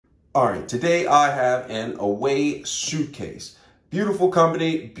All right, today I have an AWAY Suitcase. Beautiful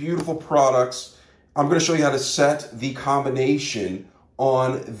company, beautiful products. I'm gonna show you how to set the combination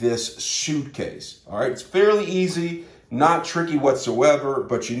on this suitcase. All right, it's fairly easy, not tricky whatsoever,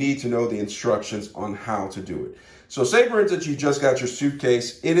 but you need to know the instructions on how to do it. So say for instance, you just got your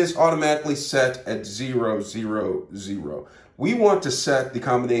suitcase, it is automatically set at 000. We want to set the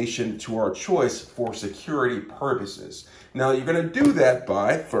combination to our choice for security purposes. Now you're gonna do that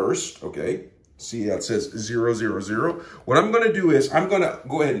by first, okay, see how it says 000. What I'm gonna do is I'm gonna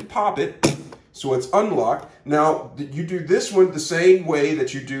go ahead and pop it so it's unlocked. Now you do this one the same way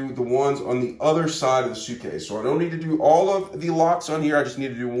that you do the ones on the other side of the suitcase. So I don't need to do all of the locks on here, I just need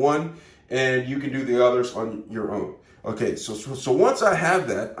to do one, and you can do the others on your own. Okay, so once I have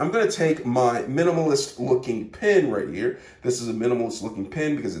that, I'm gonna take my minimalist looking pin right here. This is a minimalist looking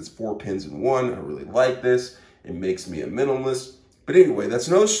pin because it's 4 pins in one. I really like this. It makes me a minimalist. But anyway, that's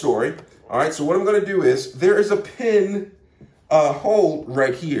another story. All right, so what I'm gonna do is, there is a pin hole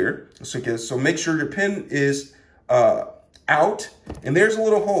right here. So make sure your pin is out, and there's a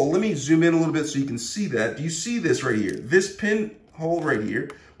little hole. Let me zoom in a little bit so you can see that. Do you see this right here? This pin hole right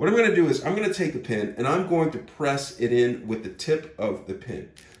here. What I'm gonna do is I'm gonna take the pin and I'm going to press it in with the tip of the pin.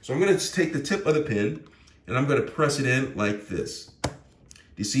 So I'm gonna take the tip of the pin and I'm gonna press it in like this. Do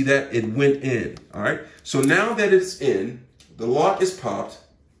you see that? It went in, all right? So now that it's in, the lock is popped,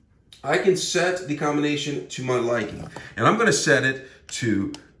 I can set the combination to my liking. And I'm gonna set it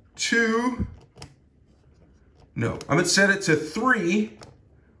to 3,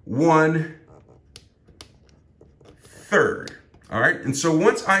 1, third. All right, and so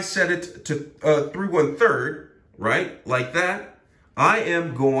once I set it to 3, 1/3, right, like that, I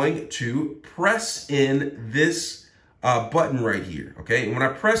am going to press in this button right here, okay? And when I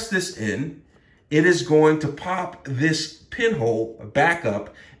press this in, it is going to pop this pinhole back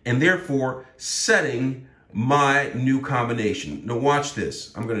up and therefore setting my new combination. Now watch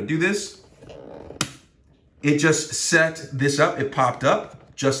this. I'm gonna do this. It just set this up. It popped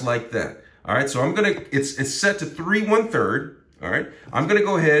up just like that. All right, so it's set to 3, 1/3. All right, I'm gonna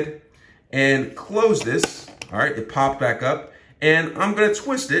go ahead and close this. All right, it popped back up, and I'm gonna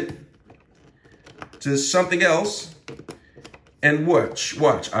twist it to something else, and watch,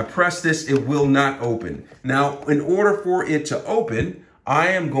 I press this, it will not open. Now, in order for it to open, I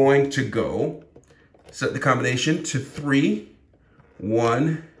am going to go set the combination to 3,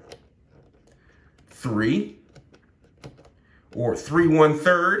 1, 3, or 3,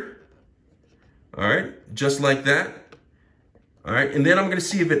 1/3. All right, just like that. All right, and then I'm gonna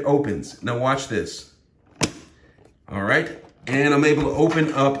see if it opens. Now watch this. All right, and I'm able to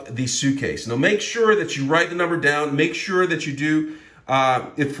open up the suitcase. Now make sure that you write the number down. Make sure that you do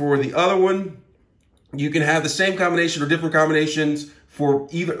it for the other one. You can have the same combination or different combinations for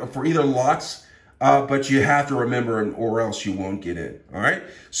either locks, but you have to remember or else you won't get in. All right,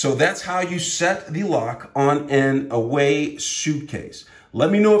 so that's how you set the lock on an AWAY suitcase.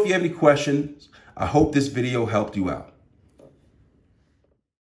 Let me know if you have any questions. I hope this video helped you out.